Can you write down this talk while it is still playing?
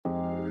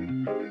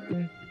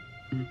morning,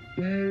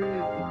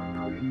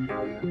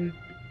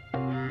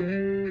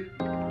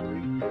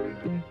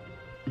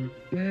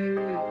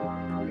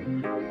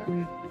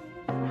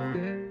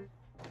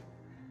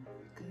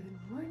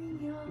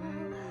 y'all.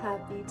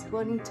 Happy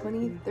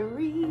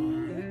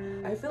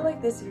 2023. I feel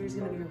like this year is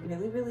gonna be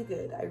really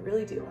good. I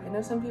really do. I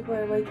know some people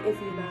are like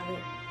iffy about it.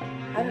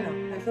 I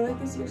don't know. I feel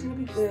like this year's gonna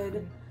be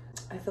good.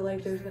 I feel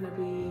like there's gonna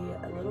be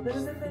a little bit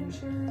of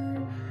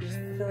adventure.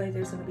 I feel like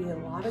there's gonna be a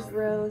lot of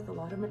growth, a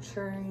lot of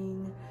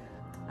maturing.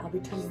 I'll be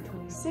turning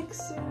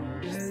 26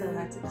 soon, so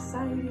that's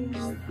exciting.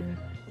 And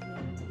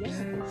yeah,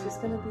 it's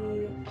gonna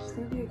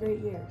be a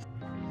great year.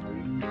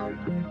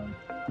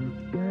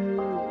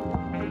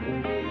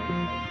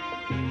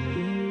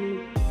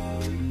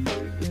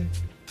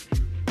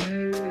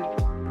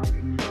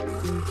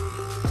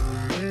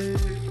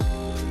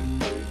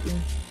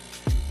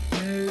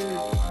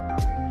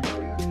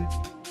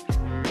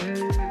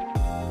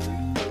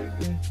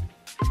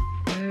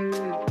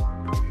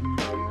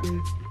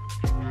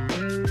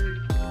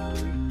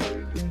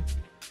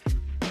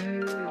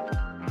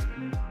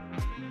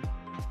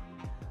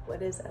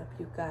 What is up,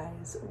 you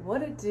guys?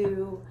 What it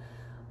do?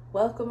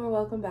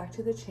 Welcome back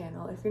to the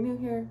channel. If you're new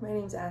here, my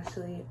name's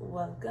Ashley.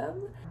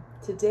 Welcome.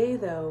 Today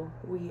though,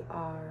 we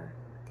are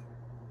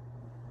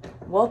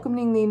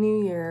welcoming the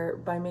new year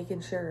by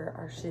making sure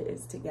our shit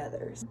is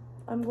together.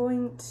 I'm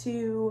going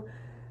to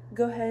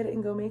go ahead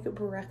and go make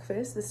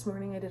breakfast. This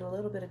morning I did a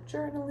little bit of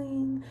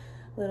journaling,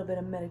 a little bit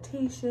of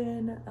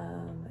meditation,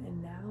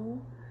 and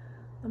now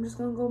I'm just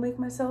gonna go make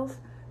myself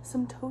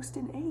some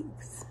toasted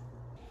eggs.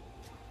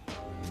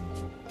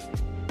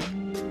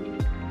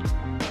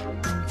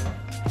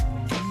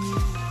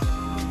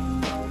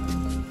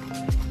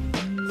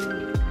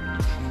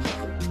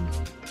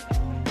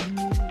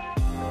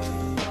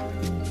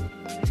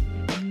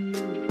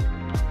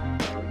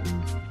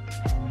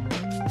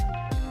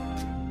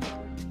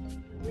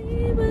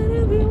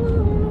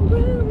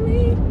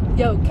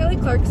 Yo, Kelly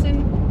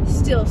Clarkson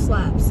still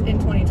slaps in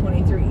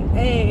 2023.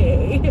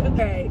 Hey!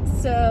 Alright,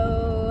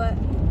 so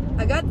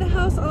I got the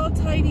house all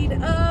tidied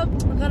up.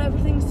 I got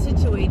everything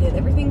situated.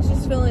 Everything's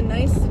just feeling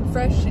nice and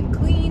fresh and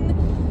clean.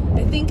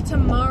 I think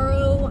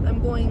tomorrow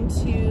I'm going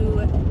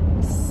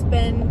to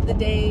spend the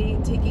day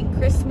taking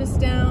Christmas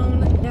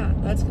down. Yeah,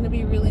 that's going to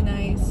be really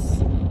nice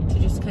to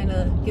just kind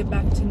of get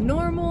back to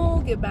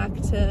normal, get back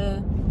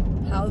to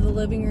how the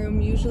living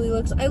room usually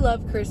looks. I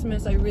love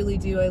Christmas, I really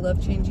do. I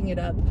love changing it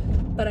up,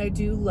 but I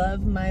do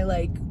love my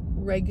like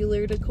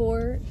regular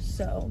decor.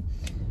 So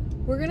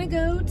we're gonna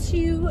go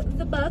to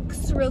the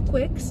Bucks real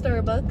quick,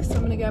 Starbucks.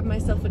 I'm gonna grab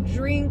myself a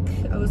drink.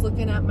 I was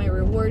looking at my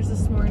rewards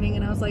this morning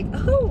and I was like,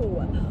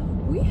 oh,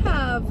 we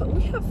have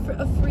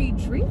a free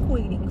drink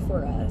waiting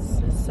for us.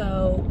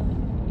 So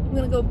I'm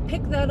gonna go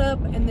pick that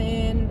up and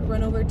then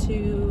run over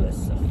to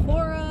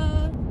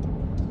Sephora.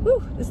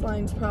 Whew, this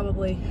line's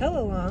probably hella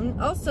long.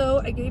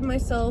 Also, I gave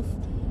myself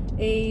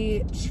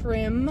a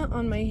trim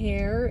on my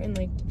hair and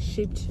like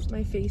shaped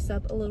my face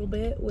up a little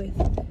bit with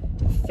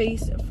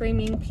face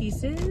framing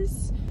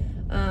pieces.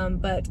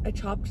 But I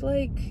chopped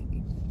like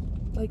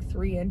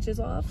 3 inches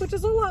off, which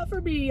is a lot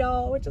for me,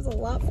 y'all, which is a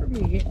lot for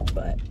me.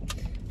 But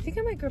I think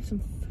I might grab some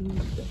food,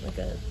 like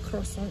a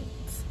croissant.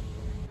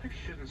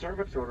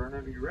 Starbucks order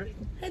whenever you're ready.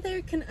 Hi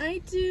there, can I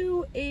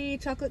do a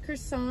chocolate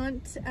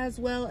croissant as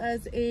well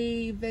as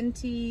a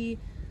venti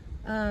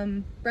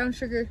brown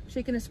sugar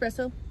shaken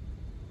espresso?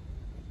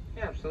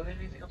 Yeah, absolutely.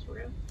 Anything else for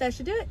you? That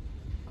should do it.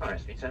 Alright,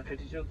 speed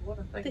 752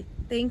 water. Thank you.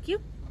 Thank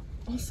you.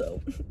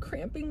 Also,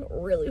 cramping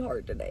really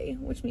hard today,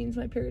 which means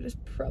my period is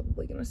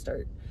probably gonna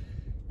start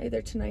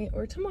either tonight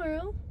or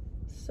tomorrow.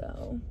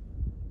 So,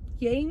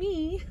 yay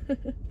me.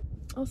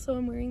 Also,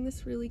 I'm wearing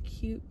this really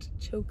cute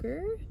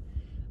choker.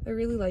 I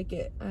really like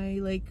it. I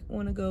like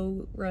want to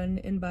go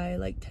run and buy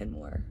like 10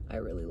 more. I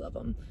really love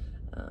them.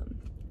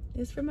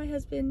 It's for my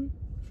husband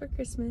for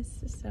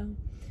Christmas. So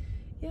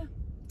yeah,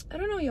 I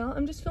don't know, y'all.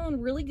 I'm just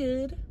feeling really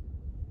good.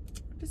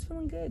 I'm just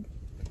feeling good.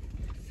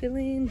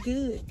 Feeling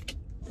good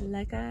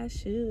like I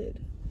should.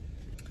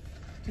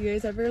 Do you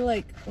guys ever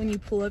like when you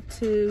pull up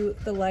to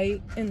the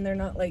light and they're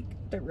not like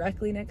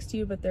directly next to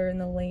you, but they're in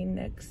the lane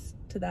next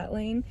to that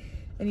lane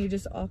and you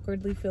just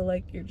awkwardly feel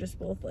like you're just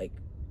both like,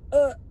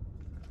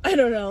 I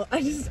don't know.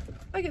 I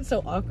get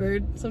so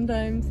awkward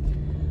sometimes.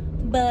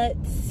 But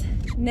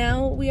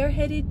now we are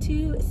headed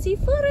to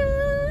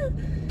Sephora.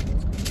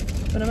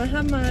 But I'm gonna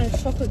have my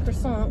chocolate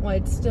croissant while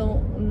it's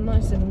still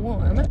nice and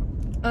warm.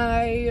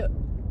 I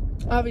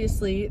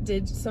obviously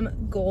did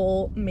some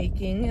goal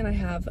making and I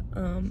have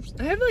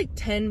like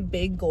 10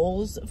 big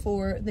goals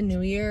for the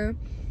new year.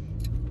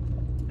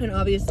 And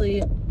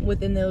obviously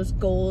within those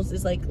goals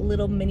is like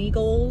little mini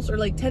goals or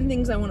like 10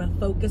 things I want to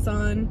focus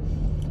on.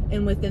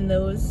 And within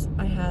those,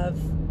 I have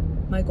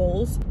my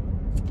goals.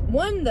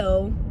 One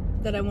though,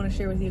 that I want to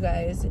share with you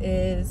guys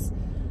is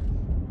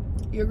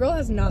your girl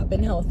has not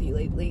been healthy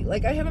lately.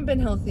 Like I haven't been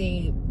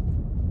healthy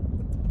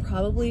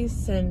probably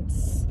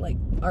since like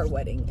our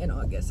wedding in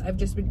August. I've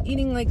just been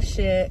eating like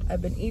shit.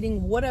 I've been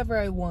eating whatever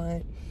I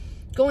want,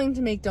 going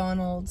to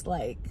McDonald's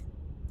like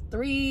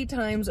 3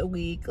 times a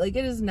week. Like,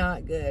 it is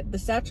not good. The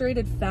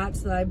saturated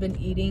fats that I've been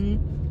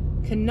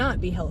eating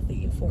cannot be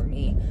healthy for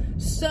me.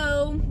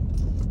 So,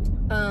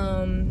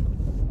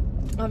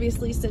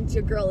 obviously, since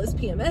your girl is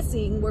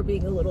PMSing, we're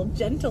being a little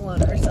gentle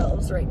on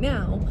ourselves right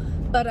now.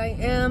 But I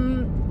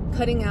am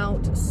cutting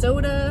out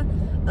soda.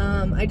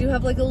 I do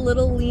have like a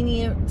little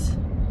lenient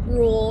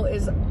rule,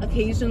 is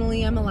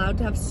occasionally I'm allowed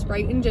to have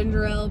Sprite and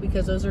ginger ale,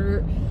 because those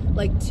are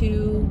like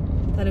 2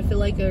 that I feel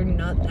like are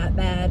not that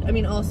bad. I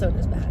mean, all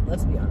soda's bad,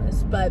 let's be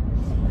honest, but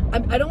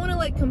I don't want to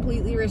like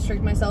completely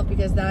restrict myself,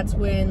 because that's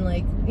when,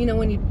 like, you know,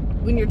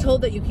 when you're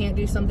told that you can't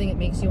do something, it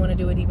makes you want to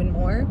do it even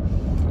more.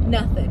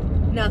 Nothing.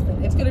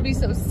 It's gonna be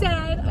so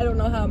sad. I don't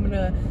know how I'm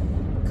gonna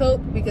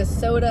cope, because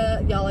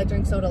soda, y'all, I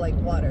drink soda like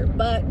water,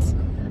 but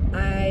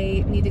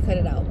I need to cut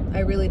it out. I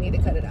really need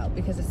to cut it out,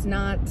 because it's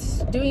not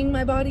doing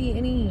my body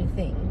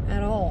anything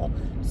at all.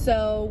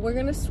 So we're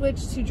gonna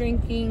switch to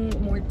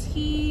drinking more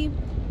tea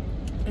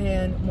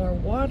and more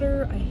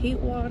water. I hate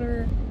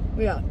water.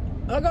 Yeah,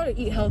 I gotta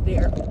eat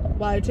healthier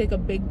while I take a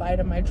big bite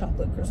of my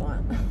chocolate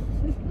croissant.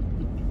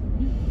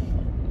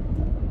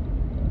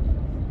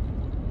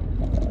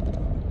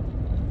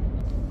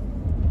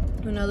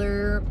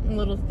 Another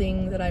little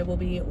thing that I will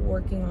be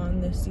working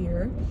on this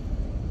year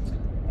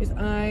is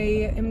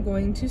I am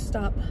going to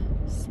stop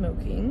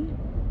smoking,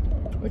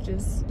 which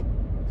is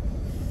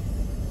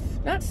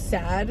not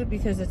sad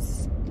because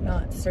it's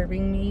not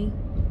serving me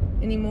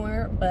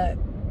anymore, but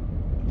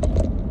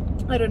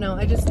I don't know.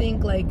 I just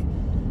think, like,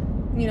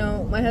 you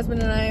know, my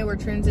husband and I were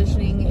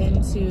transitioning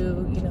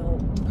into, you know,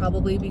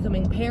 probably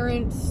becoming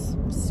parents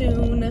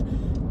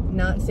soon.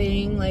 Not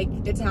saying like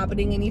it's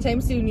happening anytime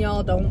soon,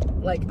 y'all.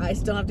 Don't, like, I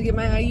still have to get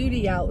my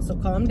IUD out, so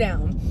calm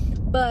down.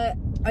 But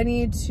I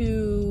need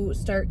to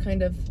start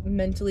kind of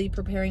mentally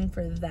preparing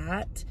for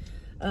that.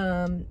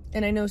 And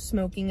I know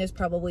smoking is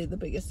probably the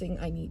biggest thing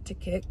I need to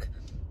kick.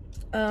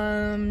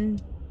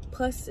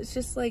 Plus, it's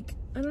just like,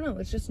 I don't know,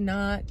 it's just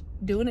not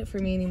doing it for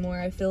me anymore.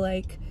 I feel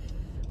like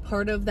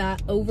part of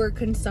that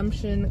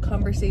overconsumption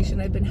conversation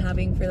I've been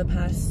having for the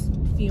past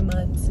few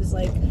months is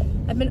like,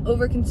 I've been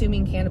over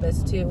consuming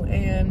cannabis too,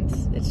 and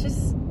it's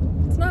just,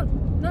 it's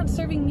not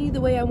serving me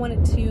the way I want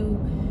it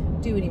to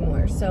do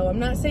anymore. So I'm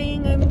not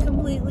saying I'm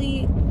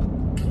completely,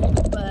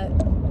 but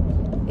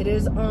it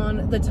is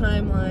on the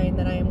timeline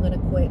that I am gonna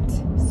quit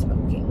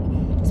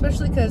smoking,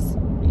 especially because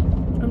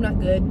I'm not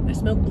good. I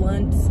smoke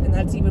blunts, and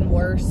that's even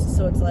worse.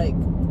 So it's like,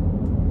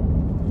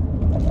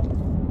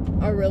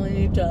 I really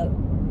need to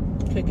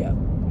kick it.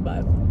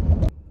 But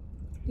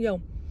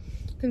yo,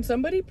 can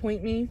somebody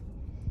point me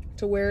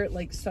to where it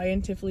like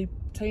scientifically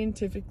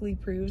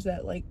proves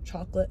that like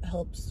chocolate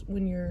helps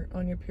when you're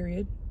on your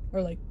period,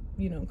 or like,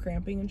 you know,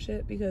 cramping and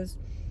shit? Because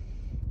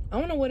I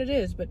don't know what it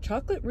is, but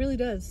chocolate really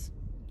does.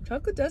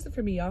 Chocolate does it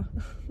for me, y'all.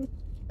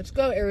 Let's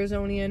go,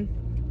 Arizonian.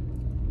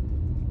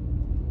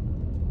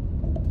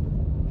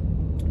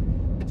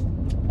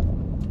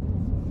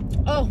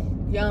 Oh,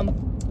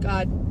 yum.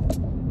 God,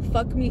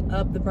 fuck me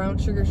up. The brown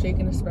sugar shake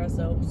and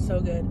espresso, so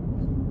good.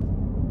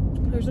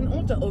 There's an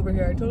Ulta over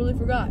here. I totally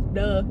forgot.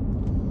 Duh.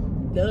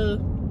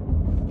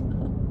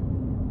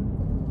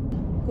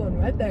 Going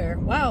right there.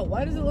 Wow,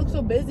 why does it look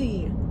so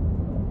busy?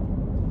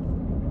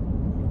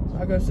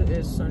 I guess it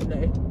is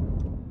Sunday.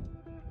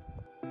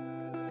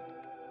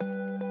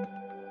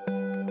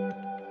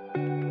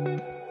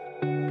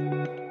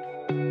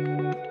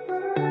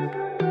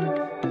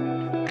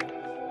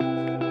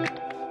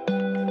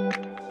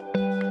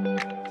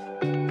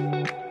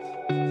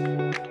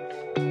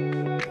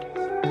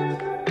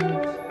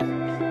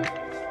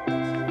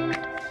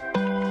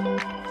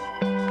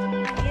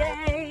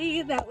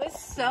 That was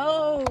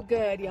so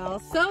good, y'all.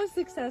 So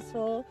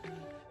successful.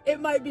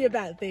 It might be a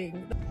bad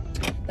thing.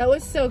 That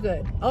was so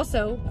good.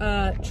 Also,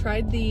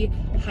 tried the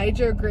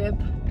Hydro Grip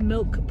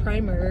Milk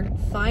Primer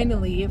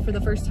finally for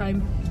the first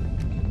time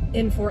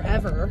in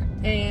forever.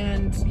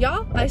 And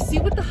y'all, I see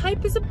what the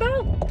hype is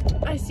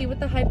about. I see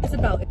what the hype is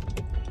about.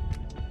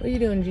 What are you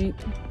doing, Jeep?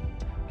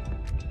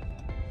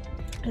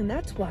 And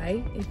that's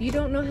why, if you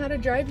don't know how to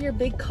drive your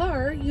big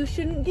car, you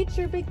shouldn't get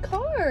your big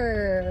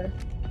car.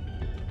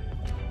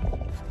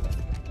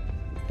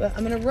 But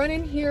I'm gonna run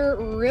in here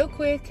real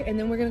quick, and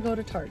then we're gonna go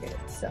to Target.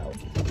 So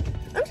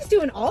I'm just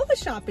doing all the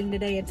shopping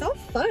today. It's all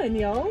fun,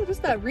 y'all.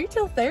 Just that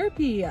retail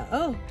therapy.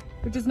 Oh,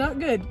 which is not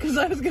good, because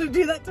I was gonna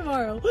do that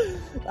tomorrow.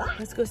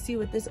 Let's go see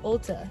what this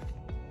Ulta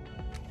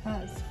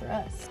has for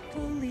us.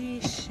 Holy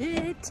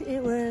shit,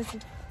 it was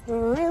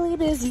really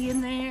busy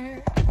in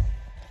there.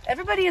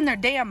 Everybody and their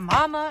damn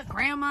mama,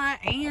 grandma,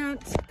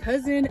 aunt,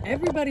 cousin,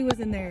 everybody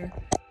was in there.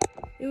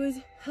 It was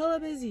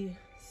hella busy,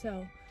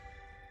 so.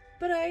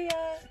 But I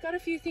got a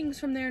few things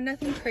from there,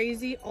 nothing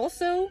crazy.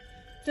 Also,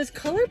 does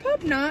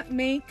ColourPop not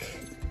make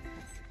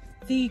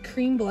the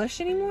cream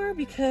blush anymore?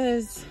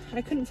 Because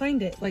I couldn't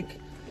find it. Like,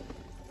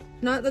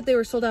 not that they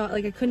were sold out,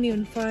 like I couldn't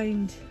even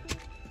find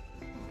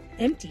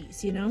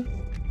empties, you know?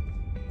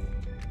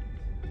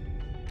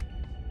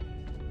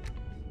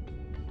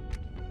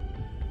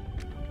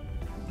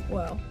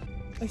 Wow.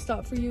 I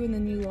stop for you and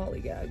then you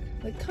lollygag.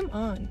 Like, come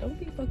on, don't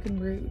be fucking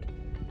rude.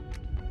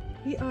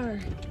 We are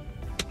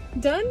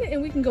done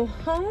and we can go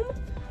home.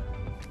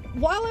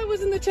 While I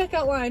was in the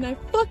checkout line, I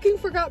fucking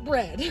forgot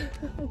bread.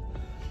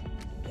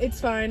 It's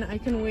fine, I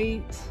can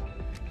wait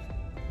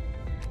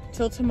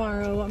till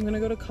tomorrow. I'm gonna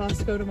go to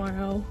Costco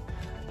tomorrow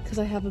because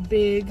I have a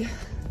big,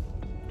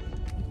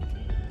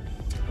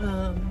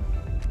 I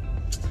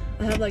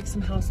have like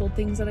some household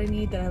things that I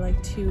need that I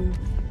like to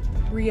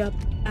re-up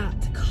at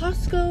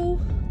Costco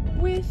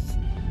with.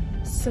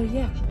 So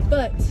yeah,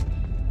 but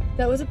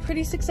that was a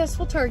pretty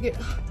successful Target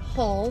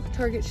haul,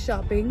 Target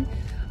shopping.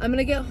 I'm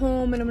gonna get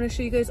home and I'm gonna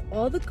show you guys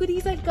all the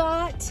goodies I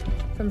got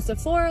from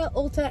Sephora,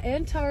 Ulta,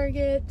 and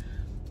Target.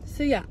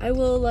 So yeah, I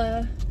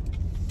will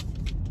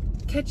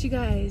catch you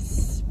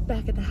guys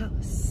back at the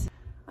house.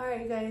 All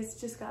right, you guys,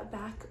 just got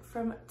back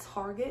from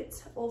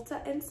Target,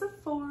 Ulta, and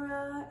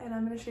Sephora, and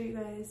I'm gonna show you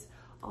guys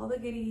all the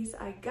goodies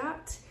I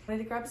got. I had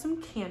to grab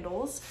some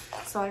candles,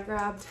 so I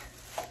grabbed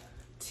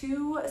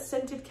 2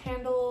 scented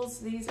candles.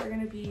 These are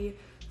gonna be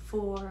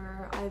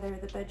for either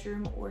the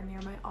bedroom or near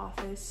my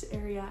office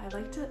area. I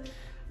like to,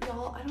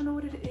 y'all, I don't know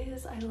what it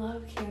is. I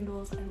love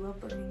candles. I love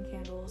burning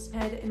candles.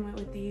 Head and went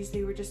with these.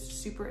 They were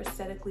just super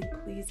aesthetically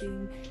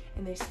pleasing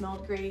and they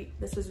smelled great.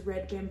 This is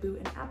red bamboo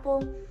and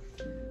apple.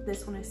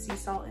 This one is sea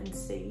salt and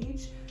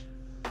sage.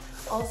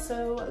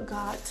 Also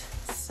got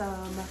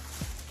some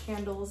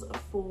candles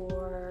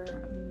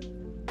for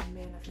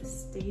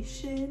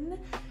manifestation.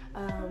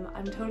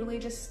 I'm totally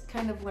just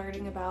kind of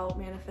learning about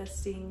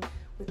manifesting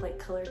with like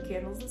colored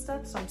candles and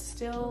stuff, so I'm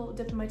still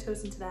dipping my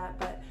toes into that,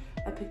 but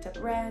I picked up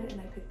red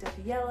and I picked up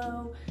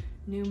yellow.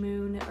 New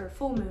moon, or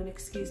full moon,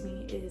 excuse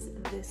me, is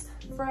this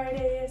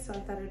Friday, so I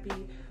thought it'd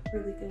be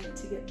really good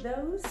to get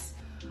those.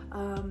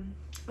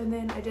 And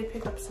then I did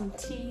pick up some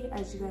tea,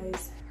 as you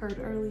guys heard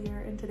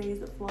earlier in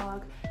today's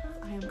vlog.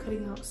 I am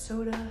cutting out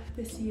soda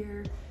this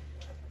year.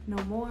 No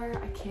more.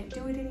 I can't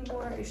do it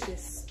anymore. It's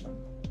just,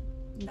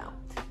 no.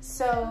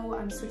 So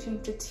I'm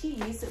switching to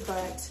teas,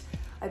 but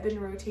I've been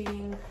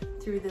rotating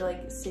through the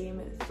like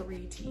same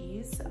 3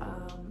 teas.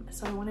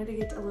 So I wanted to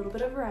get a little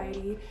bit of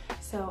variety.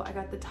 So I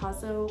got the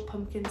Tazo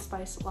pumpkin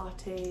spice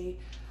latte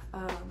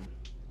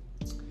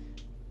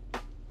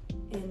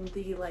in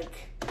the like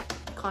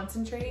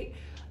concentrate.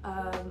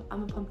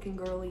 I'm a pumpkin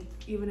girly,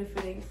 even if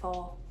it ain't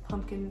fall.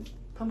 Pumpkin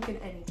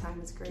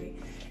anytime is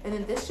great. And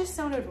then this just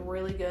sounded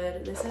really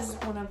good. This is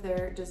one of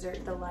their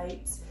dessert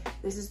delights.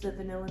 This is the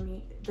vanilla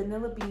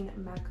bean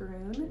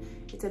macaroon.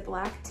 It's a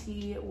black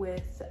tea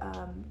with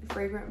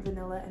fragrant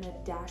vanilla and a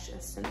dash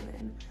of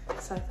cinnamon.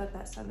 So I thought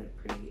that sounded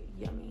pretty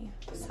yummy.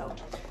 So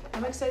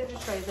I'm excited to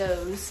try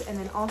those. And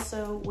then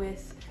also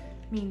with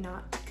me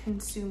not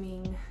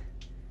consuming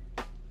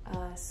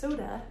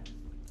soda,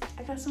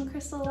 I got some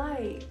Crystal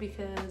Light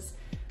because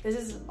this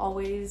is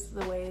always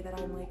the way that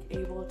I'm like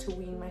able to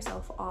wean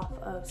myself off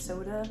of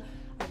soda.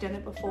 I've done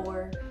it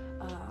before,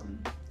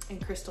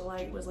 and Crystal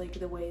Light was like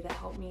the way that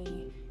helped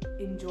me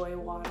enjoy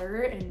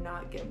water and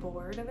not get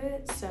bored of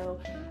it. So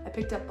I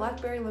picked up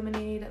blackberry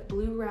lemonade,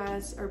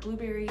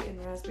 blueberry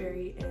and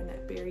raspberry, and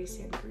berry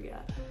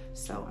sangria.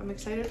 So I'm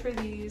excited for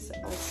these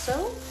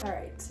also. All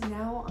right,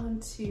 now on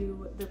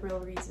to the real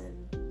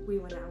reason we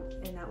went out,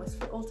 and that was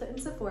for Ulta and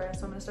Sephora.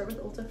 So I'm gonna start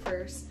with Ulta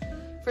first.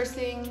 First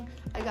thing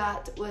I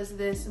got was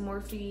this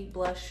Morphe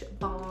blush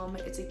balm.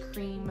 It's a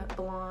cream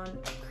blonde,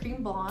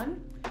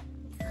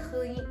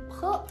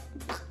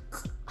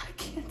 I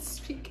can't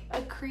speak,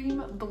 a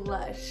cream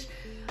blush.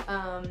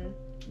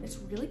 It's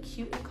really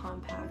cute and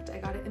compact. I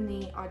got it in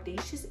the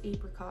Audacious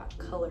Apricot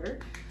color.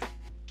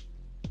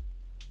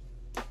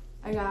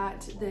 I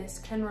got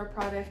this Kenra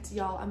product.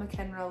 Y'all, I'm a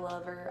Kenra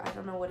lover. I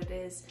don't know what it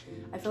is.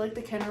 I feel like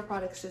the Kenra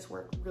products just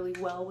work really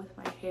well with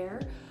my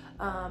hair.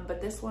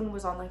 But this one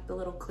was on like the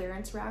little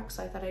clearance rack,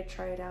 so I thought I'd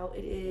try it out.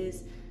 It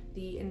is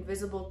the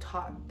Invisible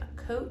Top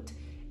Coat.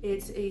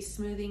 It's a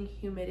smoothing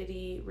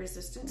humidity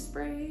resistant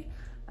spray.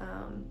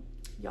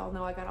 Y'all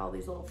know I got all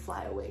these little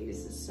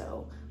flyaways,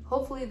 so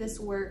hopefully this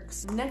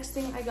works. Next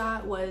thing I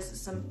got was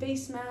some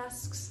face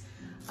masks.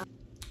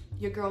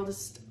 Your girl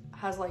just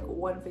has like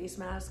one face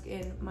mask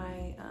in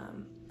my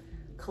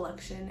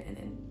collection,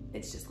 and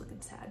it's just looking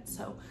sad.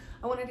 So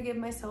I wanted to give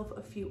myself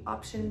a few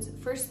options.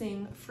 First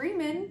thing,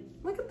 Freeman.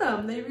 Look at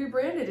them, they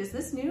rebranded. Is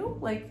this new?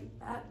 Like,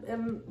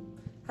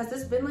 has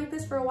this been like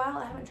this for a while?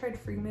 I haven't tried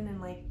Freeman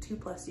in like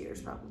 2+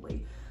 years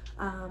probably.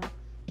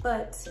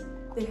 But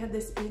they had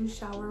this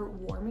in-shower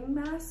warming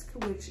mask,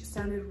 which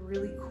sounded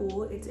really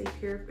cool.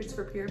 It's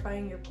for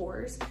purifying your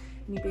pores.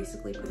 And you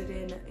basically put it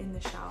in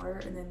the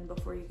shower, and then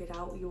before you get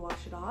out, you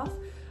wash it off.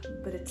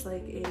 But it's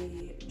like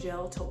a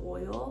gel to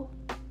oil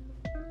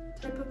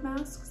type of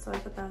mask, so I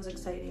thought that was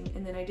exciting.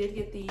 And then I did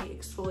get the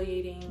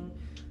exfoliating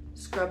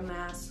scrub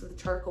mask, the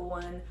charcoal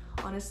one.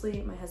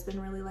 Honestly, my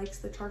husband really likes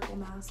the charcoal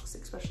masks,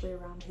 especially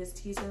around his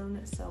T-zone,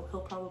 so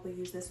he'll probably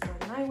use this more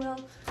than I will,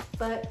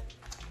 but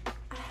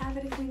I have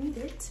it if we need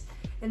it.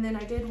 And then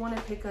I did want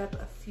to pick up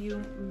a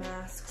few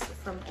masks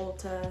from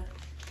Ulta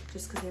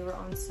just because they were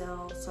on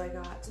sale. So I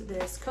got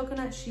this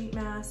coconut sheet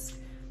mask.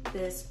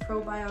 this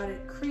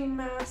probiotic cream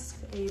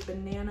mask, a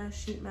banana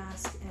sheet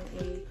mask,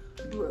 and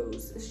a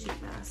rose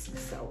sheet mask.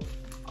 So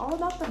all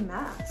about the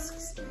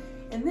masks.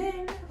 And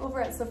then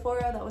over at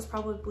Sephora, that was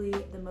probably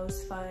the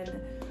most fun.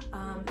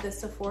 The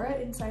Sephora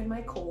inside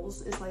my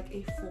Kohl's is like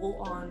a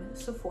full-on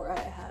Sephora.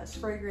 It has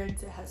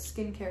fragrance, it has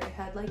skincare, it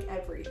had like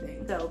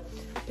everything. So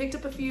picked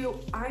up a few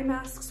eye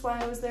masks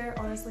while I was there.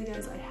 Honestly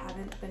guys, I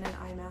haven't been an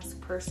eye mask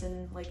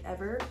person like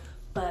ever,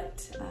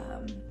 but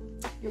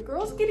your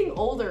girl's getting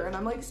older and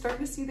I'm like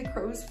starting to see the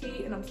crow's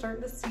feet and I'm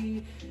starting to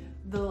see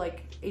the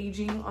like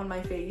aging on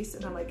my face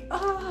and I'm like,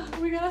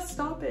 we gotta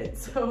stop it.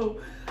 So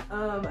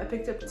I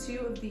picked up 2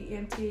 of the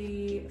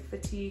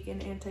anti-fatigue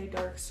and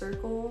anti-dark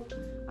circle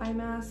eye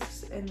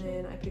masks, and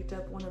then I picked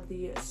up one of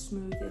the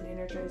smooth and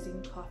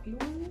energizing coffee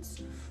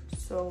ones.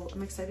 So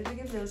I'm excited to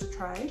give those a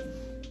try.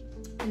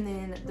 And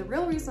then the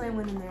real reason I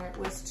went in there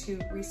was to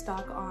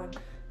restock on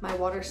my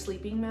water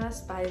sleeping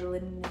mask by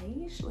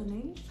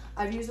Laneige.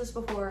 I've used this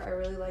before, I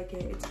really like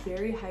it. It's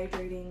very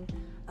hydrating,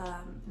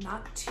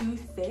 not too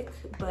thick,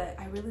 but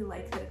I really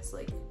like that it's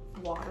like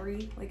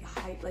watery, like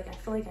I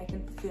feel like I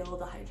can feel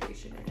the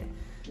hydration in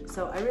it.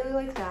 So I really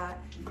like that.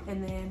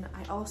 And then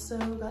I also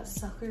got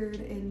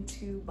suckered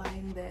into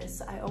buying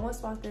this. I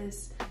almost bought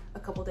this a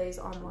couple days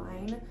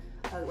online,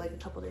 like a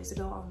couple days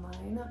ago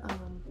online,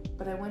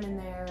 but I went in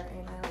there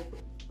and I like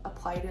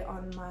applied it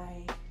on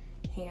my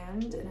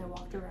hand and I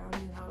walked around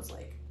and I was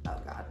like, oh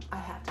god, I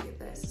have to get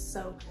this.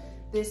 So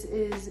this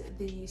is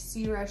the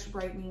Sea Rush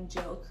Brightening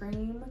Gel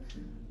Cream.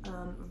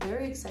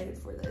 Very excited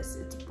for this.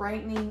 It's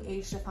brightening,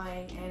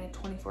 age-defying, and a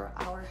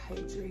 24-hour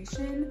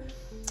hydration.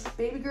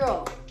 Baby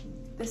girl,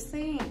 this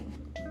thing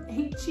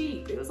ain't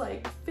cheap. It was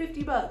like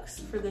 50 bucks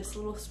for this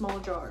little small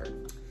jar.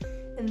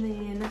 And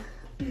then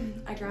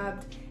I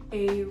grabbed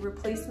a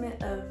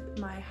replacement of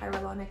my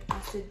hyaluronic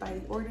acid by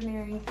The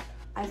Ordinary.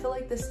 I feel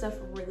like this stuff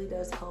really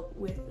does help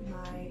with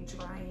my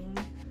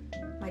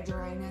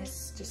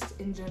dryness, just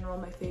in general,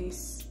 my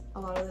face. A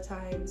lot of the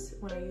times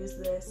when I use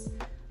this,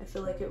 I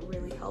feel like it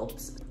really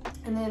helps.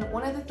 And then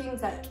one of the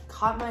things that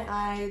caught my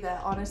eye that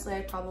honestly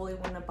I probably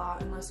wouldn't have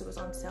bought unless it was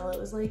on sale, it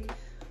was like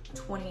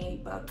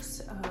 28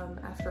 bucks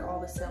after all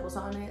the sales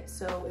on it.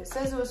 So it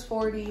says it was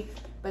 40,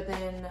 but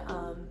then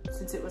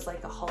since it was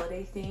like a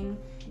holiday thing,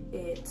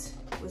 it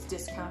was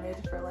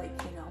discounted for like,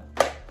 you know,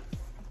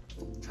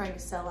 trying to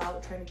sell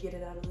out, trying to get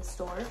it out of the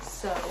store.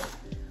 So,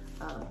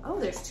 oh,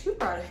 there's 2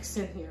 products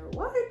in here.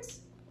 What?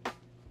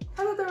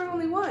 I thought there was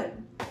only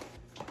 1.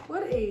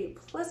 What a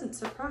pleasant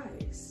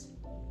surprise.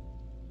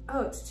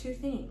 Oh, it's 2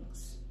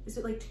 things. Is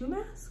it like 2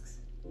 masks?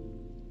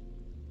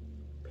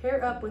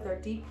 Pair up with our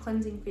deep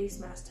cleansing face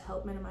mask to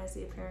help minimize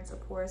the appearance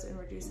of pores and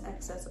reduce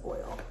excess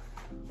oil.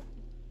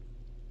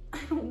 I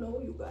don't know,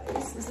 you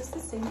guys. Is this the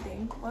same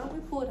thing? Why don't we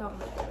pull it out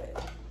and look at it?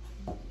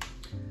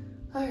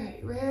 All right,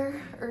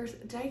 Rare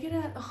Earth. Did I get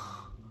it?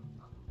 Oh,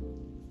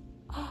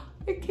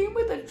 it came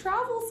with a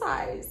travel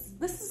size.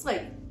 This is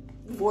like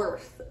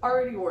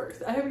already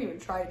worth. I haven't even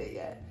tried it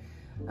yet.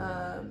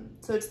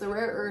 So it's the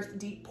Rare Earth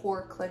Deep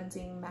Pore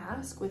Cleansing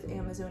Mask with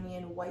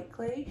Amazonian white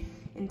clay.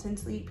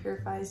 Intensely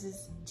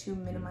purifies to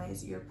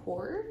minimize your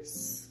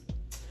pores.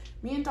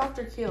 Me and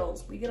Dr.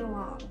 Kiehl's, we get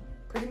along.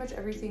 Pretty much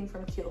everything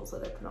from Kiehl's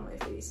that I put on my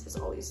face has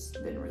always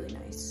been really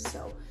nice.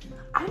 So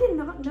I did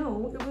not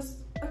know it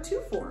was a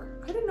 2-for.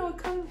 I didn't know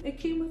it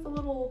came with a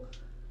little,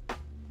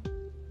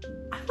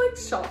 I'm like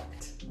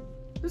shocked.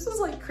 This is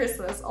like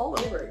Christmas all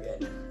over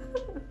again.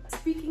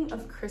 Speaking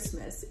of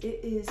Christmas, it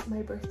is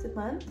my birthday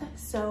month.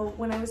 So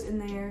when I was in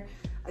there,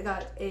 I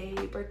got a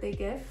birthday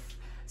gift.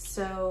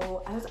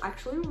 So I was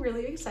actually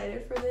really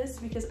excited for this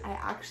because I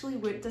actually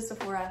went to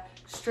Sephora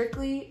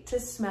strictly to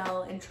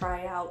smell and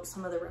try out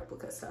some of the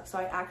replica stuff. So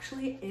I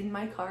actually, in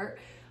my cart,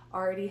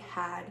 already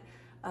had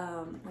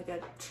like a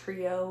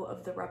trio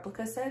of the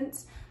replica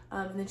scents.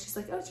 And then she's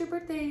like, oh, it's your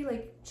birthday,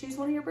 like choose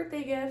one of your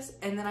birthday gifts.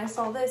 And then I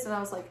saw this and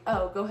I was like,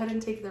 oh, go ahead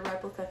and take the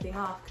replica thing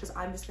off because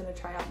I'm just gonna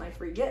try out my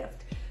free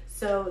gift.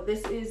 So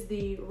this is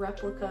the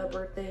replica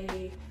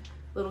birthday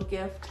little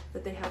gift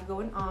that they have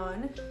going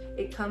on.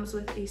 It comes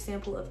with a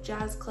sample of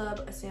Jazz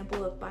Club, a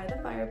sample of By the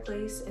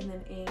Fireplace, and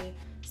then a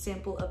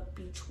sample of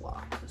Beach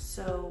Walk.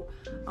 So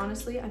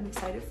honestly, I'm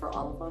excited for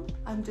all of them.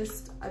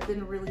 I've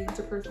been really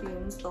into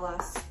perfumes the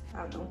last, I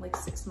don't know, like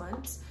 6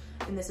 months.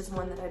 And this is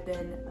one that I've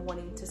been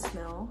wanting to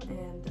smell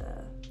and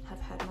have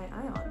had my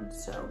eye on.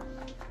 So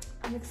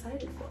I'm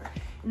excited for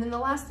it. And then the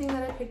last thing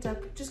that I picked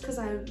up, just because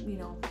I, you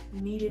know,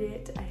 needed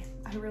it,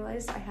 I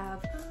realized I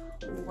have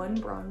one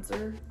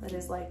bronzer that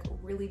is like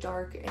really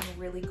dark and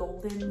really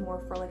golden,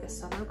 more for like a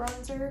summer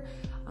bronzer.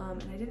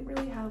 And I didn't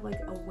really have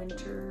like a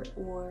winter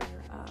or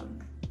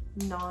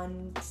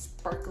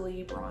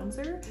non-sparkly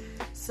bronzer.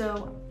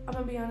 So I'm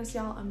gonna be honest,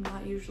 y'all, I'm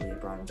not usually a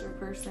bronzer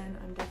person.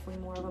 I'm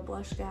definitely more of a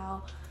blush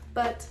gal.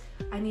 But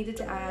I needed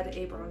to add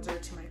a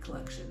bronzer to my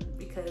collection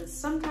because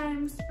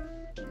sometimes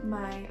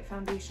my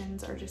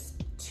foundations are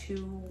just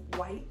too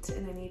white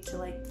and I need to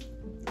like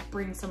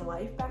bring some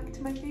life back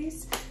to my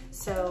face.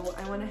 So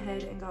I went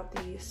ahead and got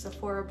the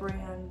Sephora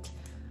brand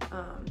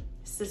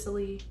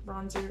Sicily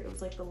bronzer. It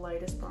was like the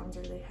lightest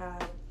bronzer they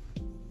had.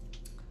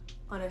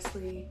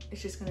 Honestly,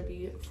 it's just gonna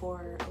be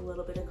for a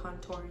little bit of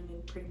contouring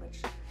and pretty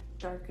much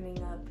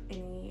darkening up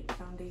any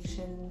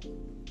foundation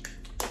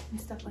and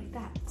stuff like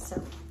that.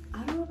 So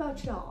I don't know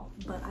about y'all,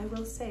 but I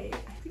will say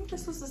I think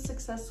this was a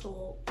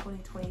successful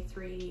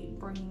 2023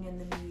 bringing in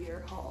the new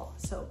year haul.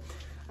 So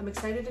I'm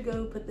excited to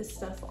go put this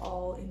stuff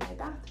all in my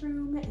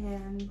bathroom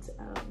and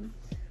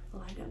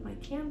light up my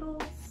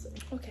candles.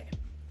 Okay,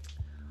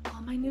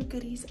 all my new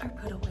goodies are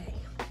put away.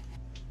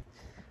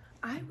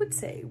 I would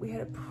say we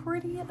had a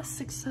pretty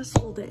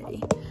successful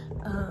day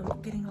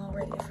getting all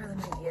ready for the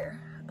new year.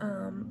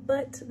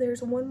 But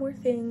there's one more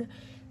thing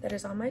that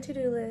is on my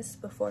to-do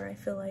list before I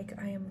feel like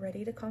I am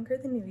ready to conquer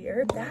the new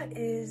year. That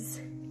is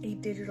a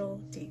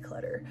digital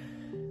declutter.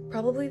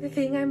 Probably the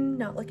thing I'm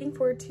not looking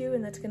forward to,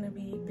 and that's gonna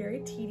be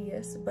very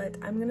tedious, but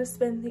I'm gonna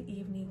spend the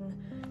evening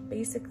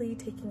basically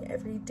taking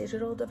every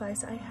digital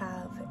device I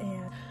have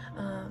and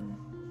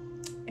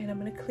I'm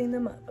gonna clean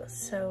them up.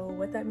 So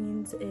what that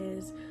means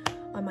is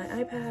on my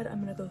iPad, I'm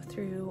gonna go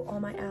through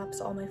all my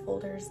apps, all my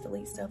folders,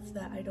 delete stuff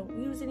that I don't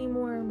use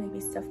anymore, maybe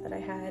stuff that I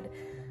had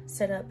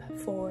set up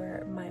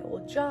for my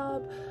old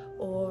job,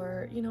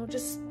 or, you know,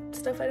 just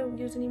stuff I don't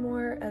use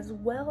anymore, as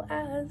well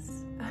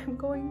as I'm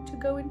going to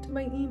go into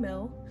my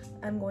email.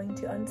 I'm going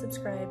to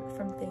unsubscribe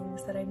from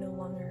things that I no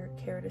longer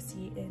care to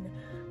see in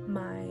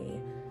my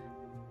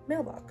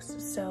mailbox.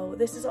 So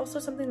this is also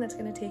something that's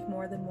going to take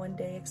more than one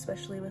day,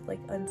 especially with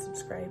like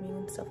unsubscribing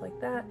and stuff like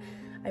that.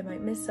 I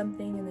might miss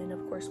something, and then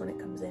of course when it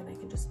comes in I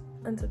can just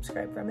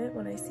unsubscribe from it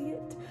when I see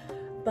it.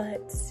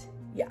 But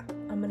yeah,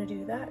 I'm gonna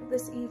do that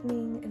this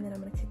evening, and then I'm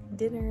gonna cook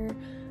dinner.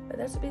 But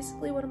that's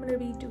basically what I'm gonna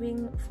be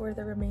doing for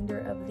the remainder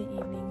of the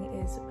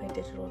evening, is my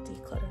digital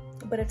declutter.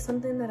 But it's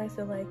something that I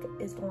feel like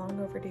is long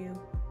overdue.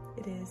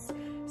 It is.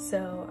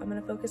 So I'm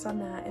gonna focus on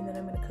that, and then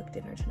I'm gonna cook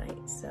dinner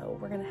tonight. So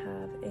we're gonna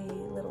have a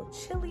little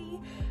chili,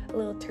 a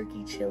little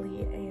turkey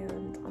chili,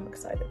 and I'm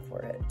excited for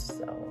it.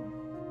 So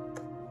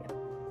yeah.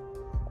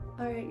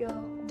 All right,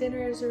 y'all,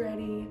 dinner is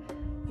ready.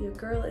 Your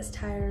girl is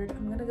tired.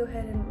 I'm gonna go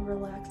ahead and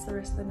relax the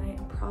rest of the night.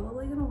 I'm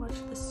probably gonna watch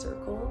The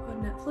Circle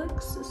on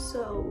Netflix.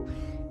 So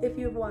if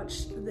you've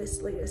watched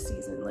this latest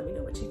season, let me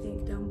know what you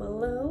think down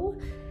below.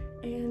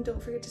 And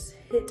don't forget to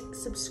hit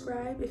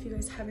subscribe if you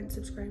guys haven't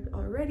subscribed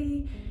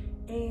already.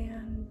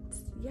 And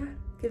yeah,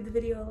 give the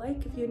video a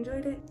like if you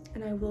enjoyed it.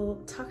 And I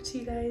will talk to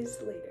you guys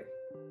later.